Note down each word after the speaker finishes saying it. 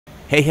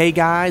Hey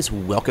guys,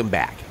 welcome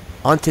back.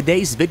 On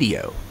today's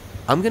video,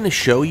 I'm going to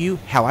show you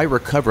how I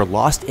recover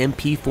lost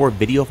MP4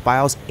 video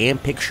files and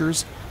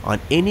pictures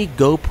on any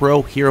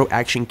GoPro Hero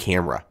action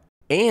camera.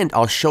 And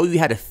I'll show you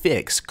how to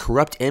fix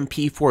corrupt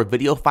MP4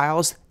 video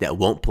files that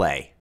won't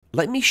play.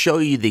 Let me show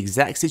you the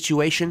exact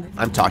situation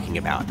I'm talking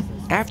about.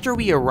 After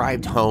we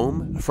arrived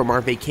home from our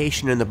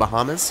vacation in the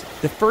Bahamas,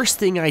 the first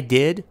thing I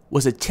did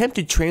was attempt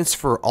to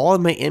transfer all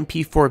of my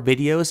MP4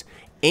 videos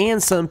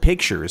and some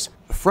pictures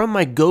from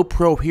my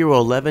GoPro Hero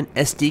 11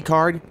 SD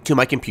card to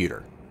my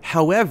computer.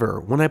 However,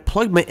 when I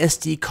plugged my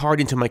SD card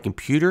into my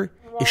computer,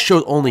 it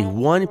showed only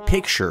one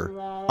picture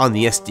on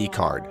the SD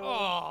card.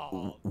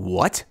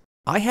 What?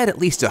 I had at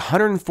least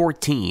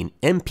 114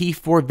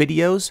 MP4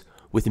 videos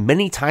with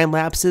many time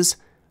lapses,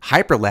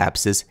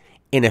 hyperlapses,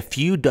 and a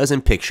few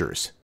dozen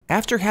pictures.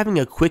 After having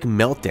a quick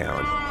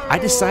meltdown, I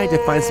decided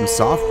to find some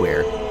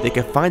software that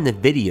could find the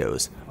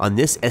videos on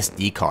this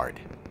SD card.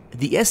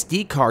 The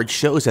SD card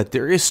shows that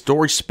there is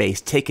storage space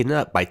taken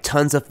up by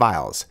tons of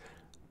files,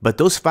 but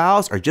those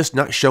files are just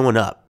not showing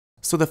up.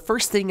 So the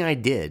first thing I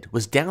did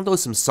was download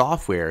some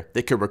software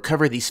that could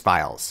recover these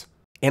files.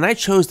 And I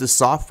chose the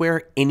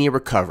software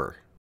AnyRecover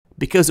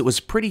because it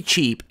was pretty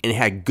cheap and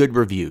had good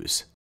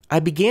reviews. I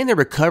began the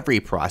recovery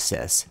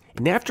process,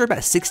 and after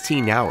about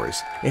 16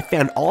 hours, it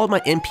found all of my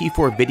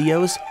MP4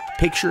 videos,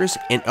 pictures,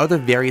 and other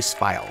various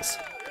files.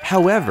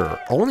 However,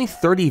 only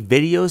 30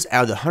 videos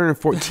out of the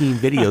 114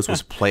 videos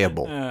was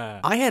playable.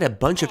 I had a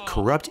bunch of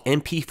corrupt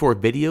MP4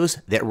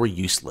 videos that were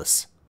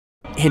useless.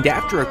 And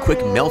after a quick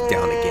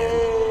meltdown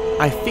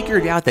again, I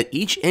figured out that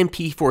each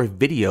MP4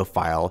 video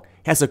file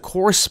has a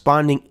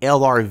corresponding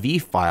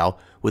LRV file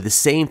with the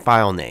same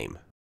file name.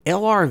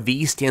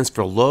 LRV stands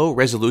for Low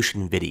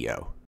Resolution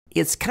Video.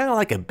 It's kind of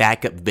like a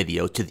backup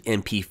video to the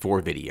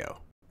MP4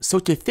 video. So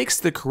to fix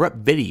the corrupt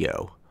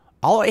video,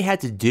 all I had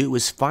to do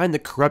was find the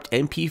corrupt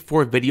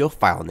MP4 video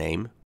file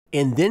name,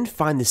 and then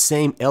find the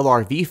same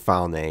LRV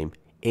file name,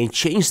 and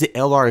change the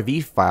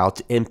LRV file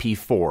to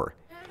MP4.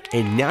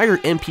 And now your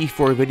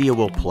MP4 video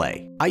will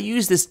play. I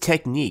used this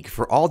technique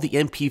for all the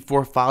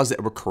MP4 files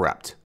that were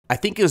corrupt. I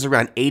think it was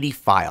around 80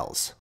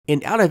 files.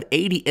 And out of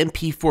 80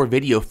 MP4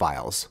 video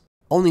files,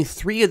 only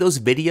 3 of those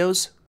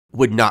videos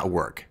would not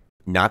work.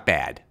 Not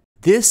bad.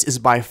 This is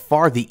by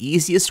far the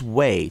easiest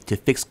way to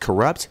fix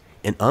corrupt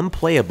and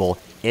unplayable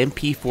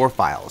MP4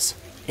 files.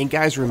 And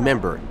guys,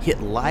 remember,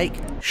 hit like,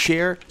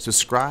 share,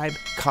 subscribe,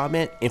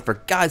 comment, and for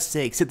God's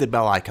sakes, hit the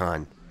bell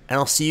icon. And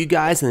I'll see you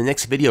guys in the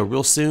next video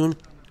real soon.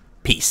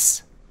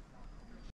 Peace.